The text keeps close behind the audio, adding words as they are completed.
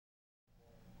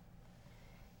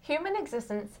Human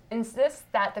existence insists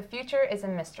that the future is a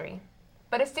mystery,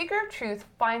 but a seeker of truth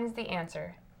finds the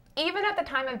answer. Even at the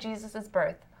time of Jesus'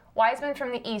 birth, wise men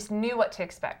from the East knew what to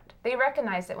expect. They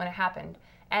recognized it when it happened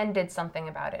and did something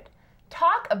about it.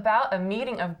 Talk about a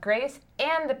meeting of grace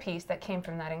and the peace that came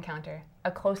from that encounter, a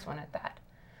close one at that.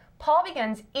 Paul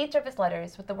begins each of his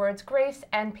letters with the words grace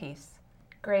and peace,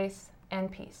 grace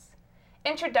and peace.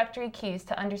 Introductory keys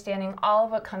to understanding all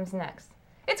of what comes next.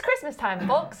 It's Christmas time,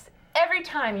 folks. Every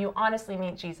time you honestly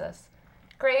meet Jesus.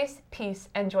 Grace, peace,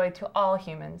 and joy to all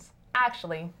humans.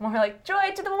 Actually, more like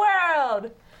joy to the world.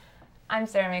 I'm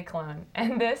Sarah Mae Cologne,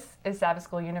 and this is Sabbath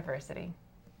School University.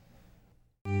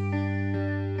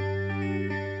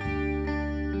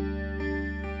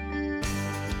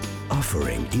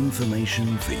 Offering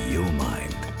information for your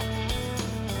mind.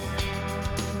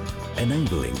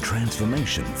 Enabling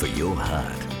transformation for your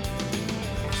heart.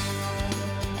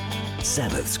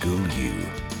 Sabbath School U,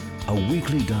 a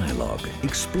weekly dialogue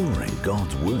exploring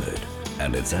God's Word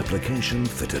and its application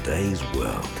for today's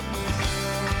world.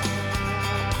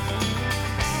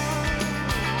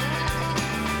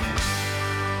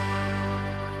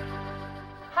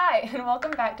 Hi, and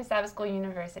welcome back to Sabbath School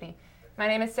University. My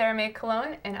name is Sarah Mae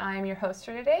Cologne, and I am your host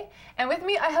for today. And with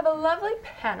me, I have a lovely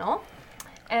panel.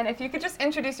 And if you could just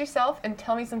introduce yourself and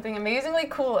tell me something amazingly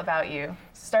cool about you,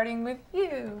 starting with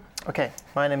you. Okay,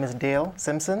 my name is Dale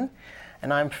Simpson,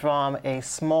 and I'm from a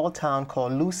small town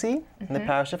called Lucy in the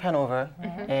parish of Hanover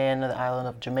in the island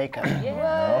of Jamaica.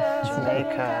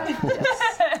 Jamaica,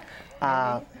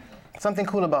 yes. Something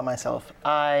cool about myself.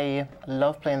 I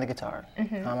love playing the guitar.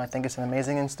 I think it's an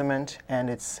amazing instrument, and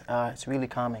it's really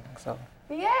calming. So.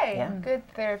 Yay! Yeah. Good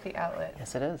therapy outlet.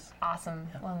 Yes, it is. Awesome.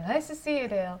 Yeah. Well, nice to see you,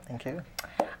 Dale. Thank you.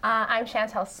 I'm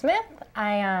Chantel Smith.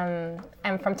 I'm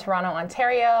from Toronto,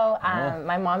 Ontario.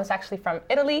 My mom is actually from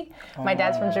Italy. My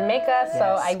dad's from Jamaica,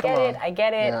 so I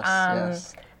get it.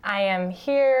 Yes. I am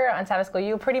here on Sabbath School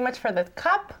U pretty much for the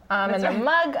cup and the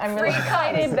mug. I'm really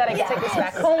excited that I can take this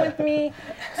back home with me.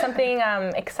 Something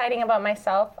exciting about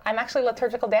myself. I'm actually a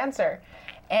liturgical dancer,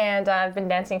 and I've been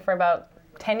dancing for about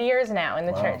 10 years now in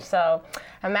the church. So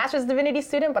I'm a master's divinity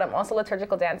student, but I'm also a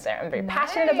liturgical dancer. I'm very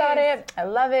passionate about it. I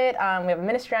love it. We have a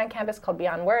ministry on campus called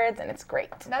Beyond Words, and it's great.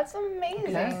 That's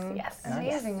amazing. Yes.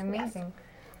 Amazing.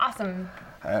 Awesome.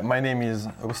 My name is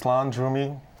Ruslan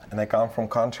Jumi, and I come from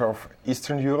country of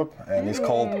Eastern Europe, and it's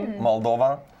called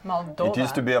Moldova. It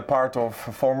used to be a part of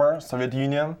former Soviet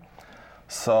Union.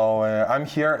 So I'm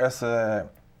here as a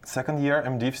second year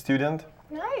MDiv student.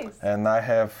 Nice. And I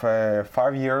have a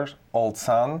 5-year-old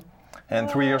son and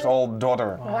 3-year-old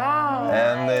daughter. Wow.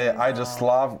 And I just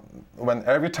love when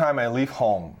every time I leave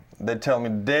home, they tell me,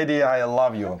 "Daddy, I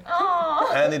love you."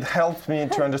 Aww. And it helps me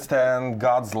to understand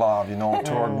God's love,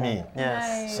 toward me.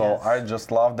 Yes. So I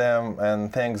just love them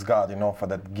and thanks God, for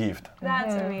that gift.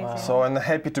 That's amazing. Wow. So I'm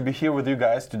happy to be here with you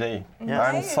guys today. Yes.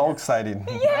 I'm so excited.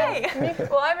 Yay!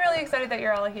 Well, I'm really excited that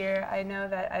you're all here. I know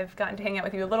that I've gotten to hang out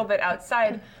with you a little bit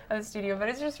outside of the studio, but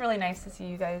it's just really nice to see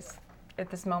you guys at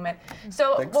this moment.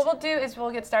 So Thanks. what we'll do is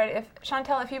we'll get started.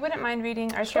 Chantel, if you wouldn't mind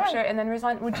reading our scripture, and then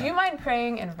Ruslan, would you mind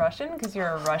praying in Russian? Because you're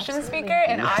a Russian speaker,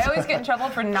 and I always get in trouble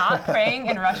for not praying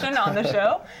in Russian on the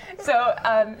show. So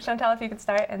Chantel, if you could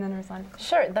start, and then Ruslan.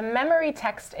 Sure. The memory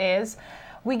text is,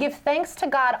 "We give thanks to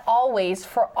God always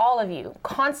for all of you,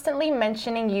 constantly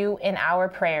mentioning you in our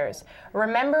prayers,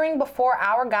 remembering before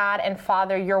our God and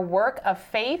Father your work of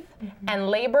faith and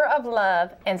labor of love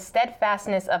and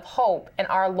steadfastness of hope in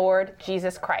our Lord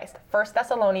Jesus Christ." 1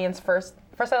 Thessalonians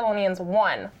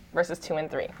 1, verses 2 and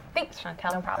 3. Thanks,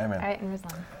 Chantel. No problem. Amen. All right, and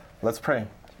Ruslan. Let's pray.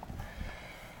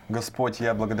 Господь,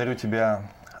 я благодарю Тебя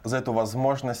за эту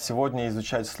возможность сегодня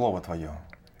изучать Слово Твое.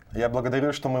 Я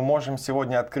благодарю, что мы можем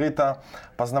сегодня открыто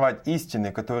познавать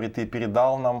истины, которые Ты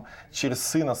передал нам через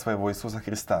Сына Своего Иисуса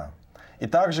Христа. И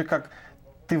так же, как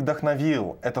Ты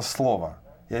вдохновил это Слово,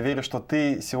 я верю, что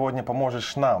Ты сегодня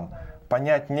поможешь нам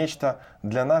понять нечто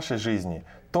для нашей жизни,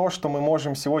 то, что мы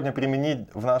можем сегодня применить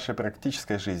в нашей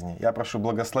практической жизни. Я прошу,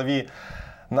 благослови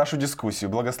нашу дискуссию,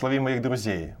 благослови моих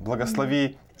друзей,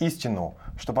 благослови истину,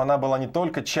 чтобы она была не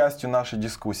только частью нашей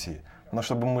дискуссии, но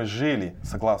чтобы мы жили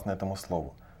согласно этому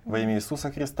Слову. Во имя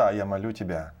Иисуса Христа я молю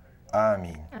Тебя.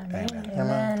 Аминь.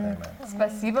 Amen.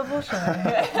 Спасибо большое.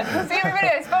 See, everybody,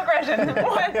 I spoke Russian.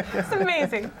 What? It's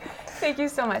amazing. Thank you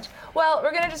so much. Well,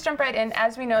 we're going to just jump right in.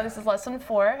 As we know, this is lesson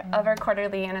 4 of our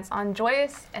quarterly, and it's on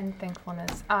joyous and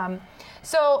thankfulness.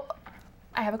 So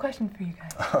I have a question for you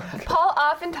guys. Okay. Paul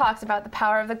often talks about the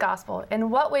power of the gospel. In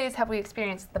what ways have we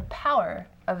experienced the power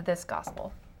of this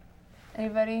gospel?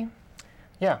 Anybody?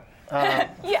 Yeah.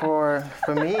 For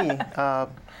me,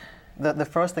 the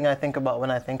first thing I think about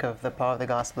when I think of the power of the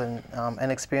gospel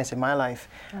and experience in my life,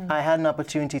 I had an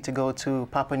opportunity to go to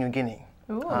Papua New Guinea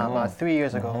about 3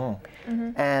 years ago.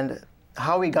 And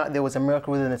how we got there was a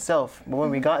miracle within itself. But when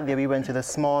we got there, we went to the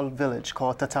small village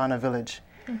called Tatana Village.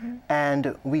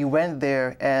 And we went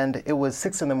there, and it was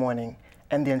 6 in the morning,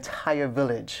 and the entire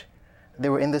village, they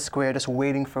were in the square just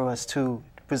waiting for us to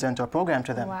present our program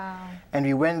to them. Wow. And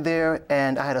we went there,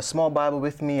 and I had a small Bible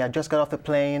with me. I just got off the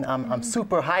plane. I'm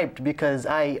super hyped because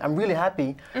I'm really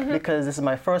happy because this is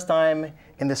my first time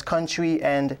in this country,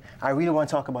 and I really want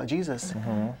to talk about Jesus.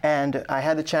 And I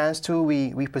had the chance to.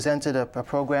 We presented a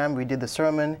program. We did the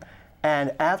sermon,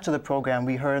 and after the program,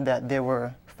 we heard that there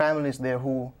were families there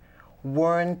who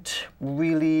weren't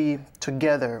really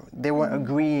together. They weren't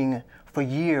agreeing for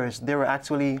years. They were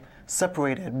actually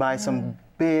separated by some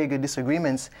big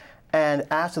disagreements. And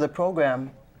after the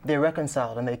program, they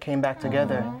reconciled and they came back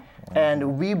together.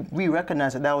 And we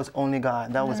recognized that that was only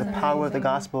God. That was the power of the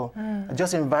gospel.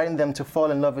 Just inviting them to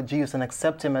fall in love with Jesus and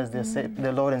accept Him as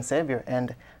their Lord and Savior.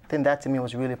 And I think that to me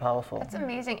was really powerful. That's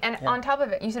amazing. And on top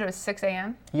of it, you said it was 6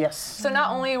 a.m.? Yes. So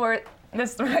not only were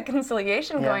this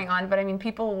reconciliation going on, but I mean,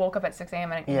 people woke up at 6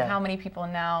 a.m. and how many people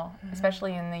now,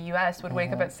 especially in the U.S., would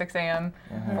wake up at 6 a.m.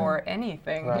 for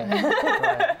anything? Right.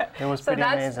 Right. It was pretty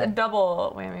amazing. So that's a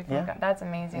double whammy for God. That's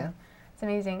amazing. Yeah. It's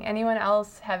amazing. Anyone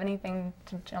else have anything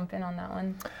to jump in on that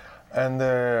one? And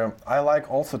I like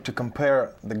also to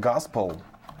compare the gospel,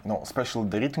 especially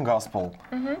the written gospel,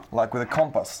 like with a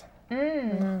compass.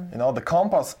 The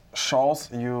compass shows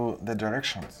you the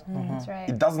directions. That's right.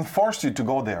 It doesn't force you to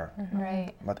go there,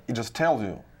 Right. but it just tells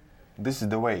you, this is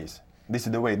the ways, this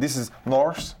is the way, this is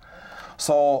north.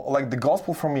 So like the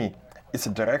gospel for me, it's a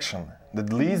direction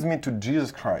that leads me to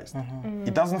Jesus Christ.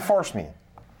 It doesn't force me.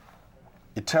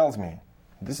 It tells me,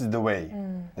 this is the way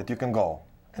that you can go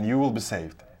and you will be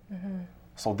saved.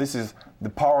 So this is the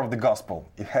power of the gospel.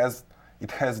 It has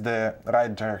the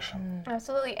right direction.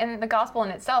 Absolutely. And the gospel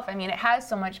in itself, I mean, it has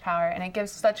so much power and it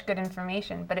gives such good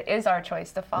information, but it is our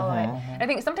choice to follow it. And I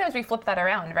think sometimes we flip that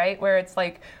around, right? Where it's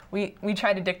like we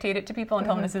try to dictate it to people and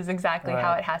tell them this is exactly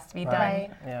how it has to be done. Right.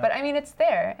 Yeah. But I mean, it's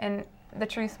there and the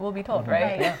truth will be told,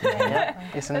 right? Yeah.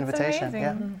 It's an invitation. Amazing.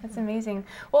 Yeah. That's amazing.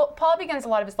 Well, Paul begins a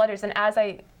lot of his letters, and as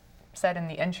I said in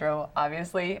the intro,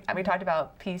 obviously, we talked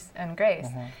about peace and grace.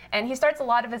 And he starts a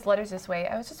lot of his letters this way.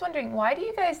 I was just wondering, why do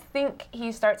you guys think he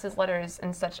starts his letters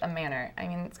in such a manner? I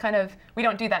mean, it's kind of, we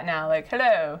don't do that now, like,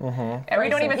 hello. And we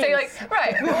don't even say, like,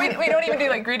 we don't even do,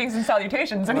 like, greetings and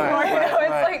salutations anymore.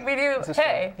 It's like we do,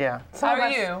 hey, how are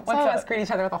you? What's Some of up? us greet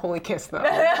each other with a holy kiss, though.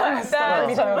 That's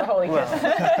Greet each other with a holy kiss.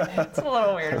 it's a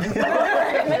little weird.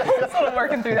 It's a little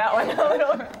working through that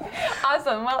one.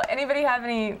 Awesome. Well, anybody have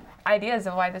any ideas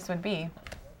of why this would be?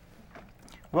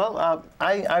 Well,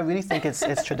 I really think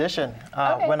it's tradition.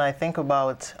 When I think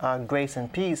about grace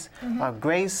and peace,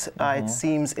 grace, it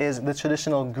seems, is the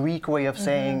traditional Greek way of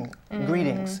saying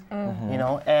greetings,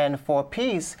 and for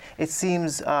peace, it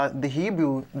seems the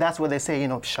Hebrew, that's what they say,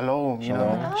 shalom,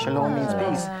 shalom means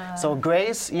peace. So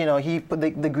grace, he put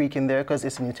the Greek in there because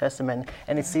it's the New Testament,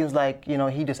 and it seems like,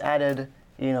 he just added,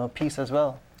 peace as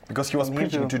well. Because he was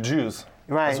preaching to Jews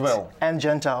as well. And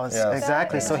Gentiles,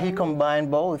 exactly. So he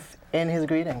combined both in his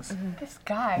greetings. This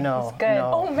guy. No, he's good.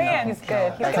 no, Oh man, no, he's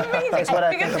good. no. He's amazing. That's what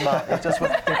I think about. It's just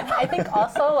what I think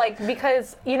also,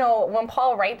 because, when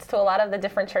Paul writes to a lot of the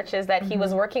different churches that he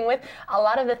was working with, a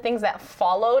lot of the things that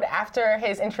followed after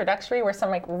his introductory were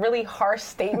some, really harsh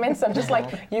statements of just,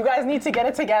 you guys need to get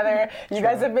it together. You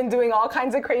guys have been doing all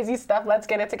kinds of crazy stuff. Let's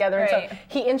get it together. Right. And so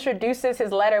he introduces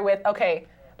his letter with, okay,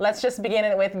 let's just begin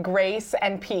it with grace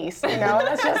and peace.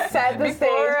 Let's just set the stage.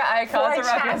 Before I cause a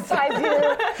ruckus. chastise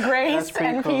you, grace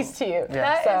and cool. peace to you.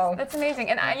 Yeah. That's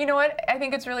amazing. And you know what? I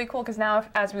think it's really cool because now,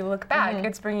 as we look back,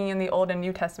 it's bringing in the Old and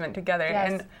New Testament together.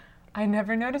 Yes. And I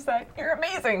never noticed that. You're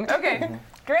amazing. Okay,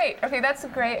 great. Okay, that's a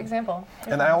great example.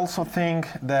 And I also think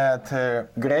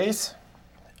that grace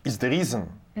is the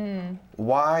reason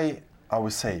why are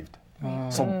we saved.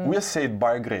 So we're saved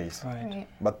by grace. Right.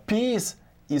 But peace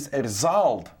is a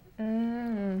result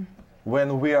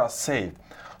when we are saved.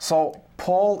 So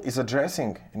Paul is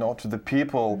addressing, to the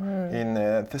people in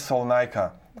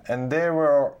Thessalonica, and they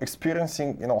were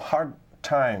experiencing, hard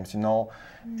times.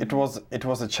 It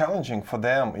was a challenging for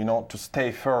them, to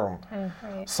stay firm.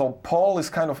 Right. So Paul is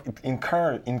kind of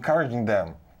encouraging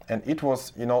them, and it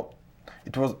was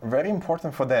very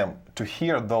important for them to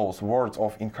hear those words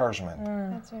of encouragement.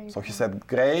 That's very So he said,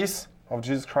 grace of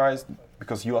Jesus Christ,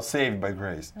 because you are saved by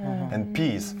grace, and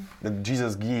peace that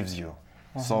Jesus gives you.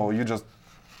 So you just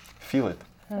feel it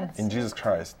in Jesus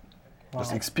Christ.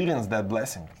 Just experience that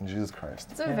blessing in Jesus Christ.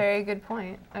 That's a very good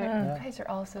point. You guys are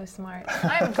all so smart.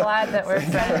 I'm glad that we're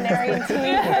Seminary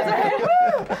team.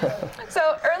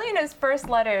 So early in his first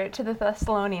letter to the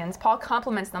Thessalonians, Paul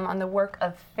compliments them on the work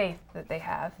of faith that they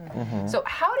have. So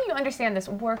how do you understand this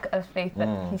work of faith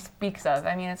that he speaks of?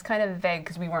 I mean, it's kind of vague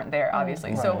because we weren't there,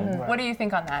 obviously. So what do you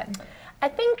think on that? I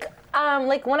think,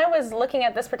 like when I was looking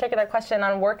at this particular question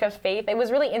on work of faith, it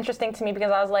was really interesting to me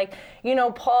because I was like, you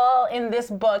know, Paul in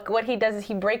this book, what he does is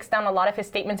he breaks down a lot of his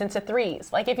statements into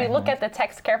threes. Like if you look at the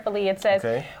text carefully, it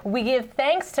says, we give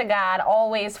thanks to God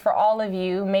always for all of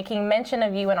you, making mention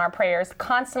of you in our prayers,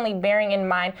 constantly bearing in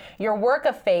mind your work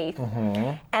of faith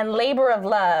and labor of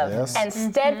love and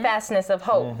steadfastness of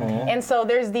hope. And so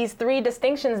there's these three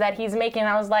distinctions that he's making.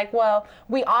 I was like, well,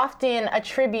 we often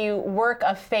attribute work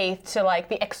of faith to like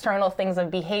the external things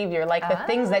of behavior, like the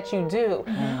things that you do.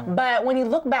 But when you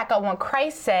look back at what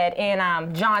Christ said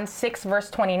in John 6 verse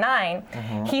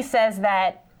 29, he says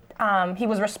that he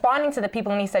was responding to the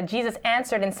people and he said, Jesus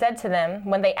answered and said to them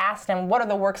when they asked him, what are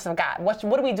the works of God? What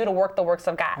do we do to work the works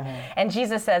of God? And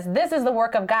Jesus says, this is the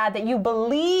work of God, that you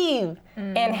believe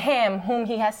in him whom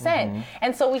he has sent.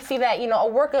 And so we see that, you know, a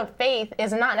work of faith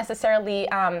is not necessarily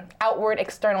outward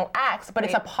external acts, but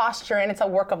it's a posture and it's a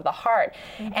work of the heart.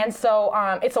 And so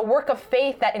it's a work of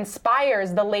faith that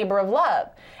inspires the labor of love.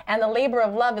 And the labor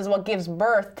of love is what gives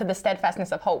birth to the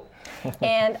steadfastness of hope.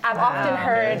 And I've often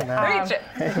heard, Preach it.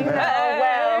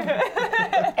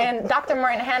 and Dr.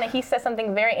 Martin Hanna, he says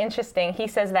something very interesting. He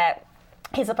says that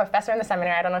he's a professor in the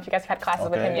seminary. I don't know if you guys have had classes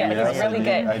with him yet, but he's really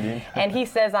good. I did. And he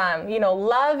says, you know,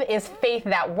 love is faith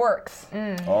that works.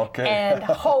 And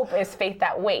hope is faith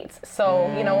that waits.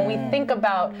 So, you know, when we think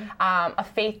about a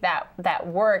faith that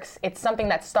works, it's something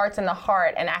that starts in the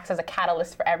heart and acts as a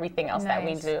catalyst for everything else that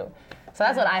we do. So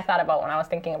that's what I thought about when I was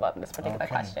thinking about this particular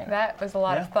question. That was a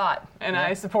lot of thought, and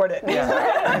I support it.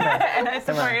 And I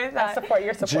support your thought. I support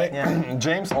your support.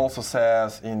 James also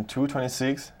says in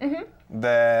 2:26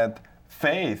 that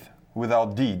faith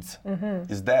without deeds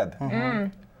is dead.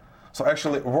 So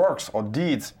actually works or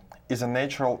deeds is a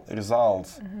natural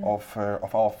result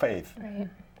of our faith.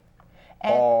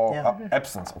 Or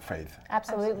absence of faith.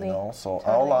 Absolutely. You know, so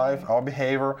our life, our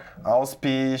behavior, our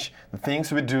speech, the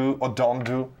things we do or don't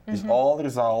do is all the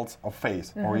results of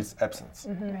faith or its absence.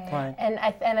 Right.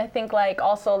 And I think like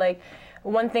also like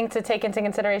one thing to take into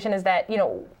consideration is that, you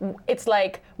know, it's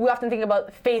like we often think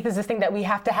about faith as this thing that we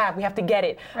have to get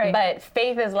it. Right. But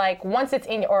faith is like once it's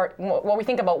in, or what we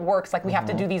think about works, like we have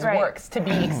to do these works to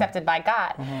be accepted by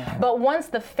God. But once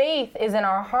the faith is in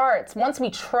our hearts, once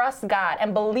we trust God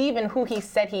and believe in who he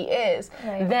said he is,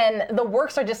 then the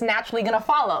works are just naturally going to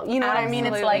follow. You know what I mean?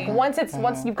 It's like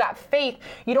once you've got faith,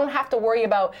 you don't have to worry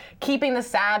about keeping the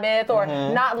Sabbath or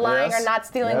not lying or not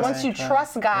stealing. Once you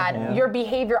trust God, your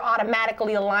behavior automatically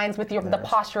aligns with the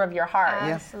posture of your heart.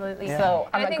 Absolutely. So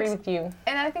I agree with you.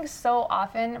 And I think so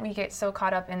often we get so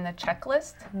caught up in the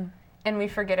checklist and we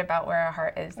forget about where our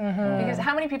heart is. Because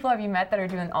how many people have you met that are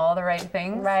doing all the right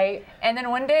things? Right. And then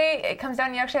one day it comes down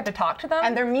and you actually have to talk to them.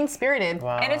 And they're mean-spirited.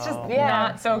 And it's just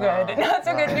not so good. Not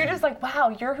so good. And you're just like,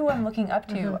 wow, you're who I'm looking up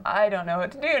to. I don't know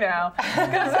what to do now.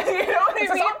 Because you know what I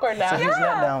mean? It's awkward now. It's a huge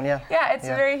letdown, Yeah, it's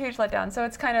a very huge letdown. So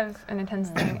it's kind of an intense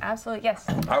thing. Absolutely, yes.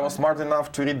 I was smart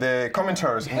enough to read the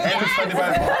commentaries in Andrew's study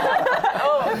Bible.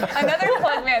 Another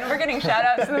plug, man. We're getting shout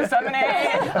outs to the seminary.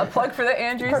 A plug for the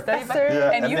Andrew study Bible. Yeah,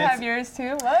 and you have yours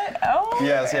too. What? Oh.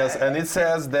 Yes. And it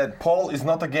says that Paul is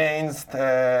not against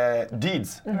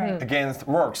deeds, against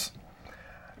works,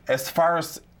 as far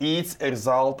as it's a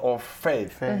result of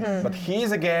faith. But he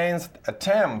is against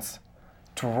attempts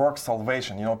to work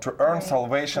salvation, you know, to earn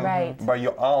salvation by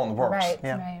your own works.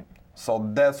 Right. So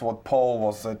that's what Paul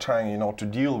was trying, you know, to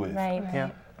deal with.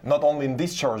 Not only in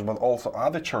this church, but also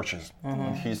other churches.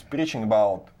 And he's preaching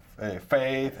about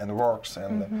faith and works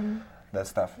and that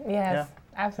stuff. Yes,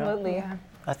 absolutely. Yeah.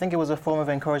 I think it was a form of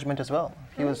encouragement as well.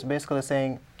 He was basically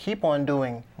saying, keep on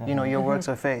doing, you know, your works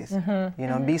of faith. You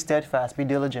know, be steadfast, be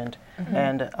diligent.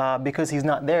 And because he's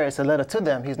not there, it's a letter to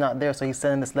them. He's not there, so he's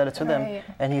sending this letter to them.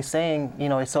 And he's saying, you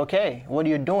know, it's okay. What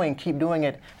you're doing, keep doing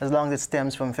it as long as it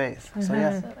stems from faith. So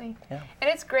Absolutely. And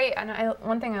it's great. And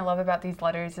one thing I love about these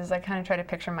letters is I kind of try to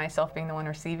picture myself being the one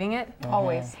receiving it.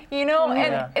 Always. You know,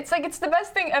 and it's like, it's the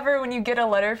best thing ever when you get a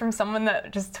letter from someone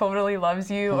that just totally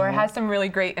loves you or has some really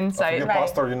great insight. Your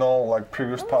pastor, you know, like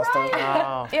previous pastor.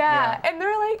 Yeah, and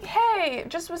they're like, hey,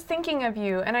 just was thinking of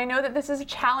you, and I know that this is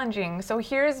challenging, so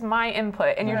here's my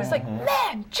input. And you're just like,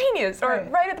 man, genius, or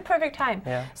right at the perfect time.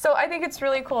 Yeah. So I think it's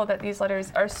really cool that these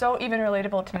letters are so even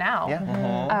relatable to now.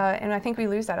 Yeah. And I think we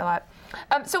lose that a lot.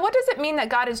 So what does it mean that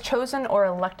God has chosen or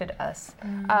elected us?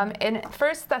 In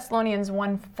 1 Thessalonians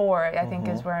 1:4, I think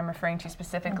is where I'm referring to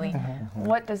specifically.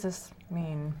 What does this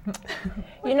mean?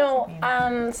 You know,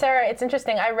 Sarah, it's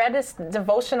interesting. I read this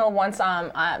devotional once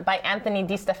by Anthony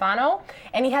DiStefano,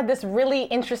 and he had this really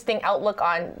interesting outlook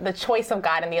on the choice of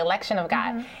God and the election of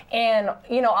God. And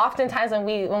you know, oftentimes when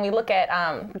we look at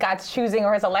God's choosing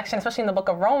or His election, especially in the book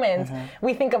of Romans,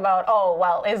 we think about, oh,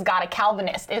 well, is God a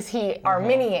Calvinist? Is He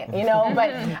Arminian? You know,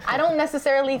 but I don't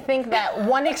necessarily think that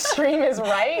one extreme is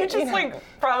right. You just like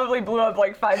probably blew up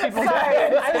like 5 people. Sorry,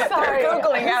 I'm sorry. They're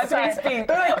Googling as we speak.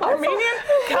 They're like, Armenian?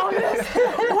 Calvinist?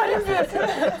 What is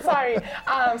this? Sorry.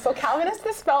 So Calvinist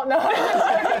is spelled no.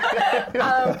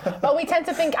 But we tend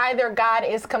to think either God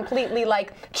is completely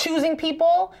like choosing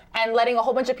people and letting a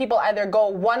whole bunch of people either go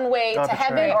one way to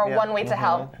heaven or one way to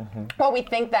hell. Or we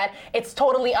think that it's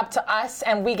totally up to us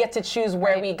and we get to choose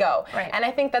where we go. Right. And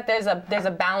I think that there's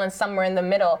a balance somewhere in the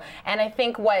middle. And I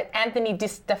think what Anthony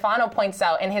DiStefano points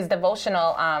out in his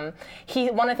devotional,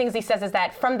 one of the things he says is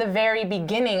that from the very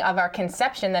beginning of our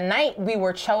conception, the night we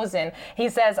were chosen, he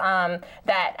says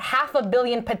that 500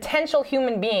 million potential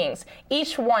human beings,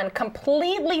 each one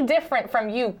completely different from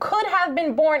you, could have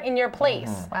been born in your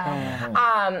place.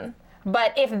 Wow.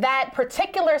 But if that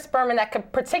particular sperm and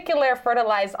that particular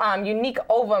fertilized unique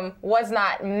ovum was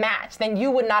not matched, then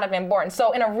you would not have been born.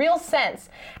 So in a real sense,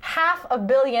 500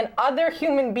 million other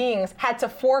human beings had to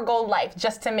forego life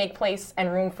just to make place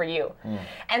and room for you.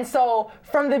 And so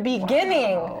from the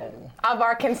beginning of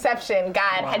our conception,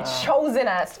 God had chosen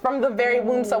us from the very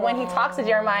womb. So when he talks to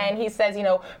Jeremiah and he says, you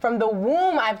know, from the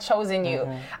womb I've chosen you.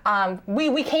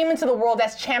 We came into the world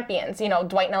as champions. You know,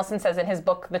 Dwight Nelson says in his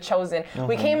book, The Chosen,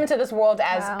 we came into this world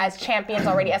as champions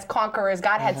already, as conquerors.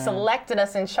 God had selected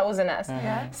us and chosen us.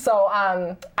 So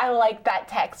I like that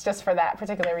text just for that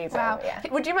particular reason. Wow. Yeah.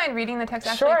 Would you mind reading the text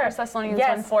actually? Sure. 1 Thessalonians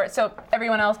Yes. 1:4, so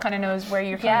everyone else kind of knows where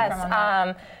you're coming from on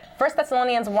that. 1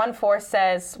 Thessalonians 1:4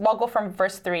 says, well, I'll go from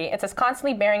verse 3. It says,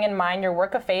 constantly bearing in mind your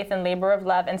work of faith and labor of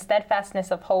love and steadfastness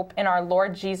of hope in our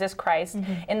Lord Jesus Christ,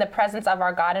 in the presence of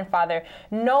our God and Father,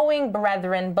 knowing,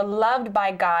 brethren, beloved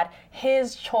by God,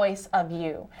 his choice of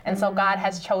you. And so God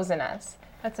has chosen us.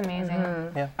 That's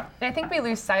amazing. Yeah. And I think we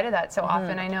lose sight of that so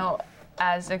often. I know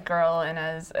as a girl and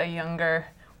as a younger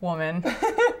woman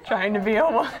trying to be a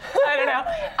woman, I don't know.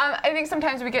 I think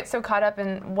sometimes we get so caught up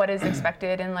in what is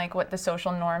expected and like what the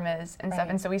social norm is and stuff,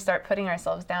 and so we start putting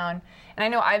ourselves down. And I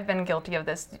know I've been guilty of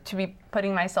this, to be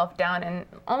putting myself down and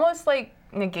almost like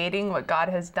negating what God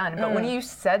has done. But when you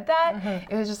said that,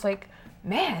 it was just like,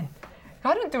 man,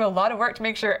 God went through a lot of work to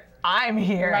make sure I'm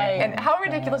here. Right. And how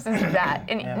ridiculous is that?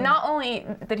 And not only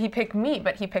did he pick me,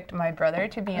 but he picked my brother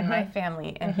to be in my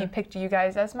family, and he picked you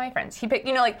guys as my friends. He picked,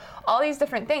 you know, like all these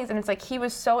different things, and it's like he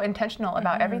was so intentional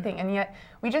about everything, and yet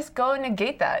we just go and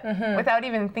negate that without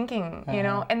even thinking, you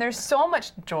know. And there's so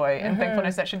much joy and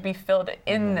thankfulness that should be filled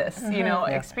in this, you know,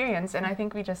 experience, and I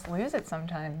think we just lose it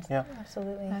sometimes. Yeah.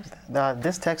 Absolutely.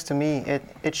 This text to me,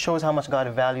 it shows how much God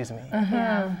values me.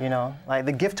 You know, like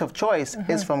the gift of choice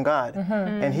is from God,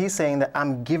 and He's saying that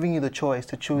I'm giving you the choice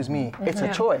to choose me. It's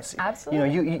a choice.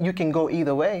 Absolutely. You know, you can go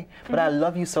either way, but I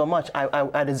love you so much.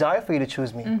 I desire for you to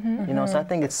choose me. You know, so I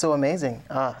think it's so amazing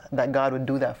that God would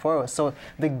do that for us. So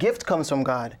the gift comes from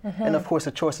God, and of course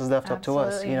the choice is left up to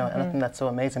us. You know, and I think that's so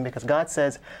amazing because God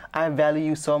says, I value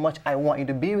you so much. I want you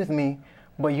to be with me,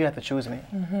 but you have to choose me.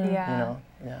 Yeah. You know.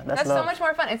 Yeah, that's so love. much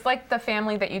more fun. It's like the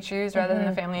family that you choose rather than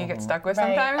the family you get stuck with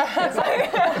sometimes. Right. It's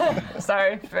like,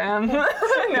 sorry, fam. No,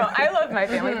 I love my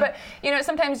family. But, you know,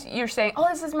 sometimes you're saying, oh,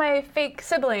 this is my fake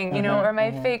sibling, you know, or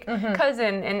my fake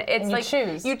cousin. And it's And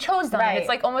like, you chose them. Right. It's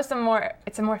like almost a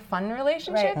more fun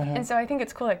relationship. Right. And so I think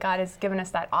it's cool that God has given us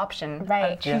that option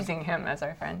Right. of choosing him as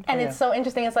our friend. And it's so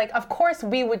interesting. It's like, of course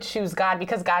we would choose God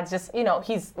because God's just, you know,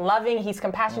 he's loving, he's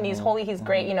compassionate, he's holy, he's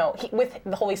great. You know, with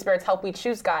the Holy Spirit's help, we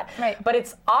choose God. Right. But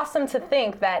it's awesome to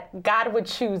think that God would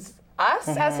choose us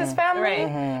as his family.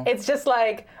 Right. It's just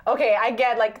like, okay, I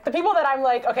get like the people that I'm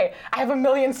like, okay, I have a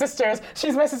million sisters.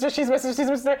 She's my sister, she's my sister, she's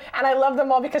my sister. And I love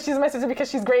them all because she's my sister because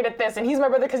she's great at this. And he's my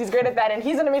brother because he's great at that. And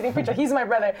he's an amazing preacher. He's my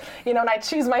brother. You know, and I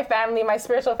choose my family, my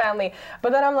spiritual family.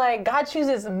 But then I'm like, God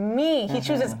chooses me. He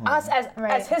chooses us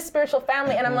as his spiritual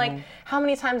family. And I'm like, how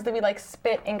many times do we like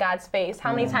spit in God's face?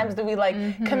 How many times do we like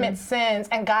commit sins?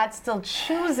 And God still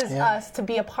chooses us to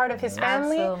be a part of his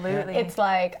family. Absolutely. It's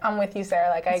like, I'm with you, Sarah.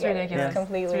 Like, I It's get ridiculous. ridiculous.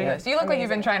 Completely. It's ridiculous. You look like you've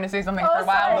been trying to say something Oh, for a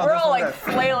while. sorry. We're No, all this is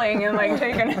like flailing and like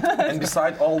taking. And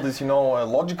beside all this,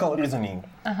 logical reasoning,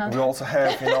 we also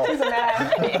have,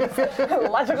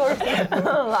 Logical.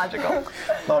 Logical.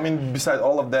 No, I mean, beside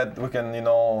all of that, we can,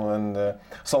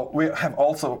 so we have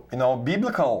also,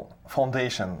 biblical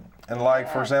foundation. And like,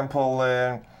 for example,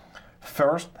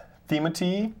 1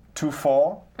 Timothy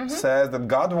 2:4 says that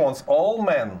God wants all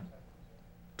men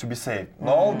to be saved,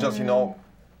 not just,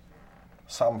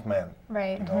 some men.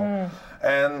 Right.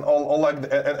 And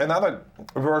another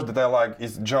verse that I like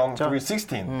is John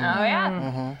 3:16. Oh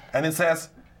yeah. And it says,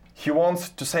 he wants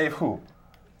to save who?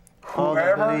 All that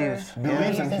Whoever believes.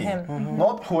 believes in in him. him.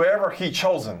 Not whoever he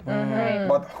chosen,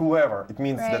 but whoever. It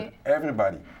means that Right.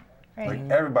 everybody. Like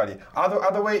everybody.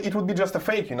 Other way, it would be just a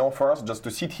fake, for us just to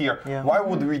sit here. Yeah. Why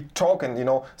would we talk and,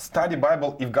 study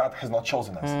Bible if God has not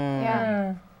chosen us?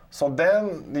 Yeah. So then,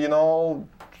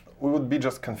 we would be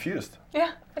just confused.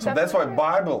 Yeah. So that's why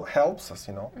Bible helps us,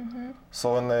 So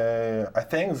I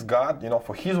thank God,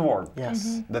 for His word.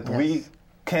 Yes. That we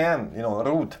can,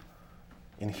 root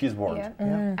in His word.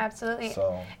 Yeah. Absolutely.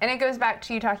 So- And it goes back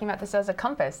to you talking about this as a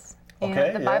compass.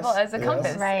 Okay, The Bible yes, as a yes.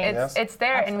 compass. Right. It's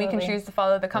there, and we can Absolutely. choose to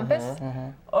follow the compass,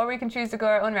 or we can choose to go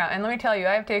our own route. And let me tell you,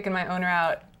 I've taken my own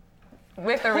route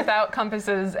with or without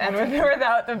compasses and with or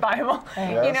without the Bible,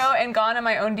 Yes. and gone on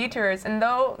my own detours. And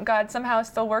though God somehow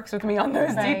still works with me on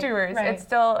those Right, detours, right. it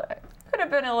still could have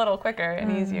been a little quicker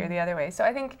and easier the other way. So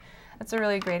I think that's a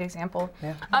really great example.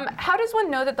 Yeah. How does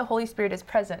one know that the Holy Spirit is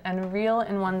present and real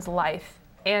in one's life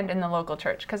and in the local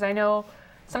church? Because I know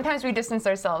sometimes we distance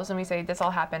ourselves and we say this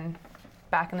all happened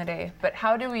back in the day, but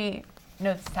how do we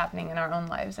know this is happening in our own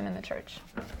lives and in the church?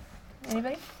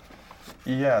 Anybody?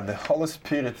 Yeah, the Holy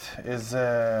Spirit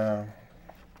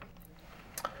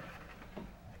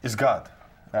is God,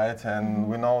 right? And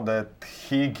we know that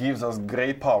He gives us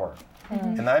great power.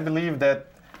 And I believe that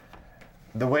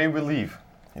the way we live,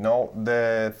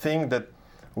 the thing that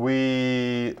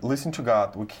we listen to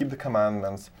God, we keep the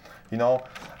commandments,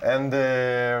 and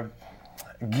the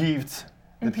gifts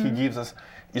that He gives us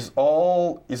is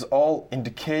all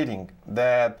indicating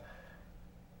that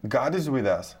God is with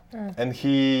us, and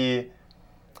He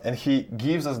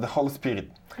gives us the Holy Spirit.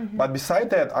 But beside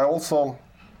that, I also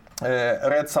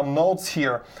read some notes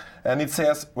here, and it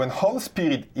says when Holy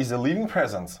Spirit is a living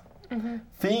presence,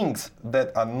 things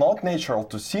that are not natural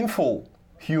to sinful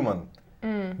human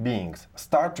beings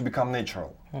start to become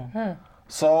natural.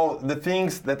 So the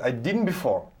things that I didn't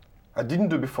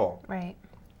do before, Right.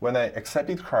 when I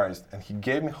accepted Christ and He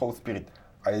gave me Holy Spirit,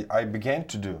 I began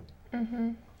to do.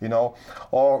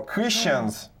 Or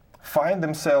Christians find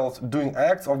themselves doing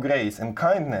acts of grace and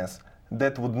kindness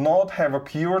that would not have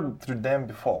occurred through them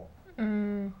before.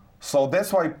 So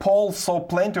that's why Paul saw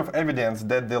plenty of evidence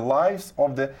that the lives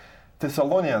of the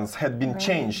Thessalonians had been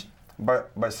changed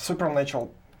by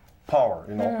supernatural power,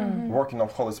 working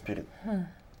of Holy Spirit.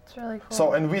 It's really cool.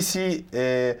 So, and we see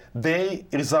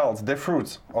the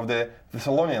fruits of the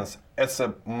Thessalonians as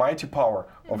a mighty power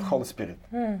of Holy Spirit.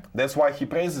 That's why he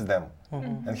praises them.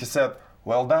 And he said,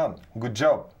 well done, good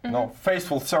job,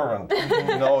 faithful servant.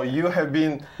 You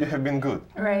have been good.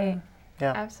 Right.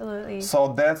 Yeah. Absolutely.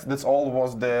 So that's all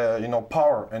was the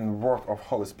power and work of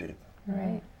Holy Spirit.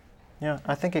 Right. Yeah,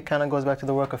 I think it kind of goes back to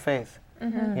the work of faith.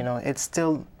 It's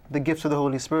still the gifts of the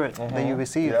Holy Spirit that you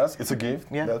receive. Yes, it's a gift.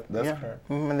 Yeah, That's yeah. correct.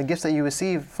 And the gifts that you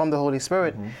receive from the Holy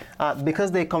Spirit,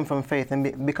 because they come from faith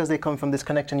and because they come from this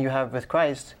connection you have with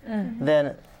Christ,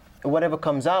 then whatever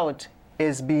comes out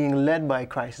is being led by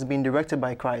Christ, is being directed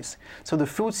by Christ. So the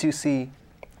fruits you see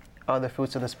are the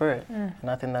fruits of the Spirit. And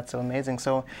I think that's so amazing.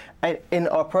 So in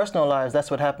our personal lives,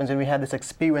 that's what happens when we have this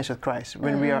experience with Christ,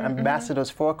 when we are ambassadors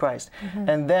for Christ.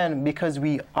 And then because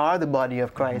we are the body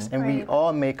of Christ and we Right.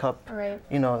 all make up Right.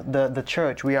 the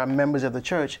church, we are members of the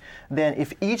church, then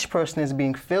if each person is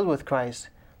being filled with Christ,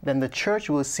 then the church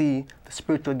will see the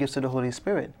spiritual gifts of the Holy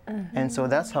Spirit. And so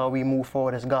that's how we move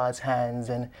forward as God's hands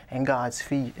and God's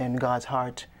feet and God's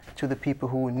heart to the people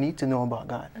who need to know about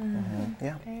God.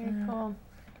 Yeah. Very cool.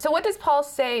 So what does Paul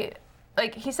say?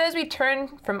 Like, he says we turn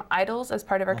from idols as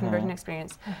part of our conversion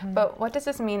experience. But what does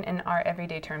this mean in our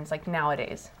everyday terms, like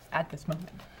nowadays, at this moment?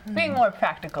 Being more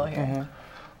practical here.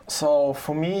 So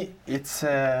for me, it's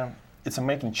a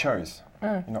making choice.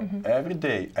 Every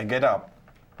day I get up,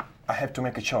 I have to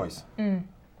make a choice.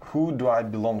 Who do I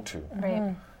belong to?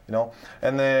 Right.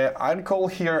 And I recall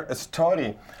here a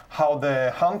story how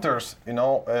the hunters,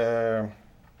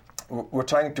 were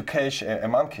trying to catch a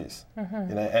monkeys,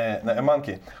 a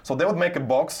monkey. So they would make a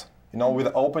box, with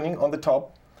an opening on the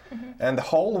top, and the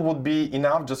hole would be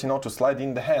enough just, to slide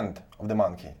in the hand of the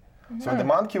monkey. So the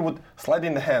monkey would slide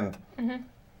in the hand,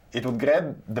 it would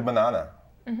grab the banana,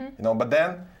 but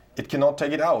then it cannot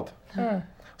take it out.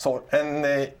 So, and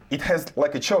it has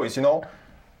like a choice,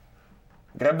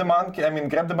 grab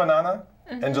the banana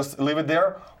and just leave it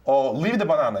there, or leave the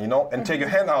banana, and take your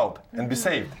hand out and be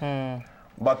saved.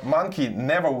 But monkey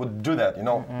never would do that,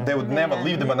 They would never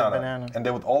leave the banana, and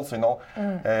they would also,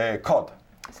 caught.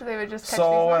 So they would just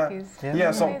catch these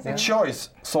monkeys. So choice.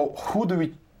 So who do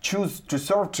we choose to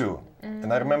serve to?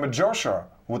 And I remember Joshua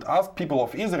would ask people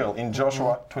of Israel in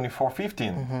Joshua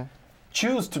 24:15,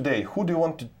 choose today, who do you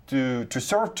want to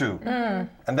serve to?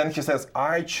 And then he says,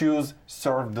 I choose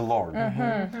serve the Lord.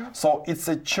 So it's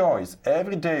a choice.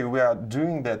 Every day we are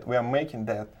doing that, we are making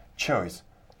that choice.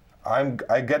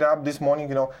 I get up this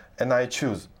morning, and I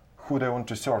choose who do I want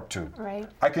to serve to. Right.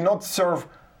 I cannot serve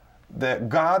the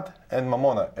God and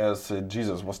Mammona, as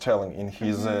Jesus was telling in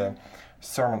his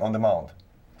Sermon on the Mount.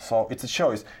 So it's a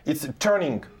choice. It's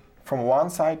turning from one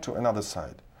side to another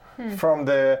side. From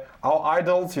our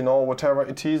idols, whatever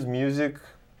it is, music,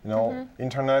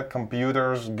 internet,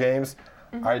 computers, games,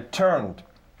 I turned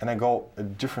and I go a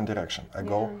different direction. I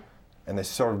go and I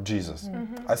serve Jesus.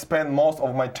 I spend most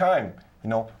of my time,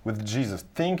 with Jesus,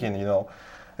 thinking,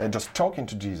 just talking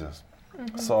to Jesus.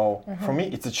 So for me,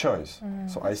 it's a choice.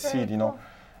 So I see it,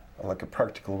 like a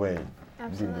practical way.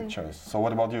 Absolutely. Choice. So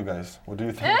what about you guys? What do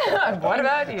you think? What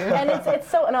about you? And it's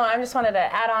so, no, I just wanted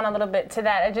to add on a little bit to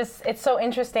that. It's so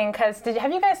interesting because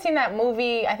have you guys seen that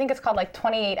movie? I think it's called like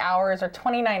 28 Hours or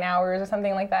 29 Hours or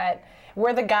something like that,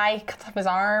 where the guy cuts off his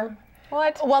arm.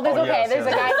 What? Well, there's there's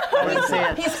a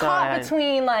guy. He's caught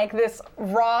between like this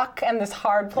rock and this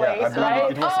hard place,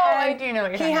 right? I do know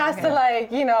what you're talking about. He has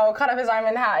to cut off his arm,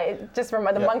 and how it just the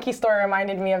monkey story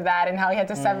reminded me of that, and how he had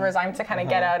to sever his arm to kind of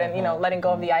get out and letting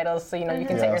go of the idols, so you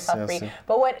can set yourself free.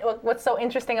 But what's so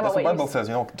interesting about what the Bible says,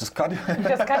 just cut it.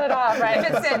 Just cut it off, right? If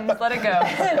it sins, let it go.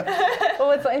 But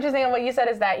what's so interesting about what you said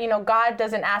is that God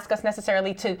doesn't ask us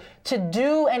necessarily to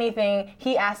do anything.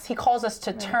 He calls us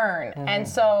to turn, and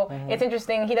so it's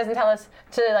interesting. He doesn't tell us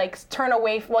to turn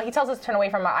away. Well, he tells us to turn away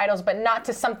from our idols, but not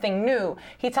to something new.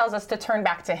 He tells us to turn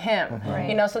back to Him.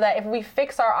 So that if we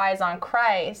fix our eyes on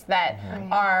Christ, that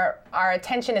our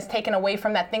attention is taken away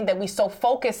from that thing that we so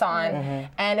focus on,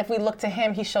 and if we look to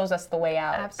Him, He shows us the way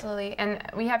out. Absolutely. And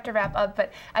we have to wrap up,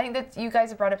 but I think that you guys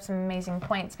have brought up some amazing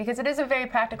points, because it is a very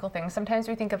practical thing. Sometimes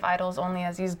we think of idols only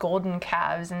as these golden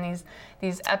calves and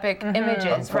these epic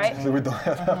images, right? We don't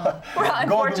have well,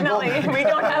 unfortunately, we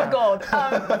don't have gold.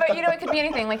 But it could be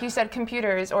anything, like you said,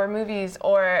 computers or movies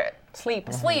or sleep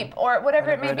or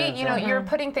whatever it may be. You're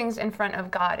putting things in front of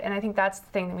God, and I think that's the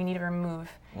thing that we need to remove.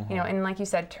 And like you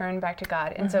said, turn back to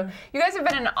God. And so you guys have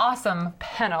been an awesome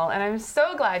panel, and I'm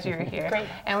so glad you were here. Great.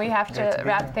 And we have to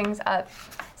wrap things up.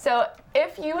 So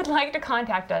if you would like to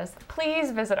contact us,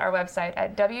 please visit our website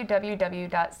at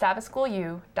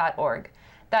www.sabbathschoolu.org.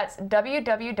 That's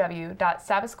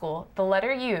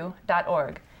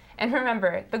www.sabbathschool.org. And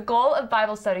remember, the goal of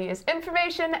Bible study is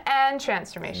information and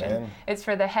transformation. Amen. It's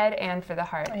for the head and for the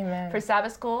heart. Amen. For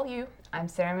Sabbath School U, I'm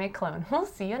Sarah May Clone. We'll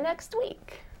see you next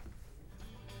week.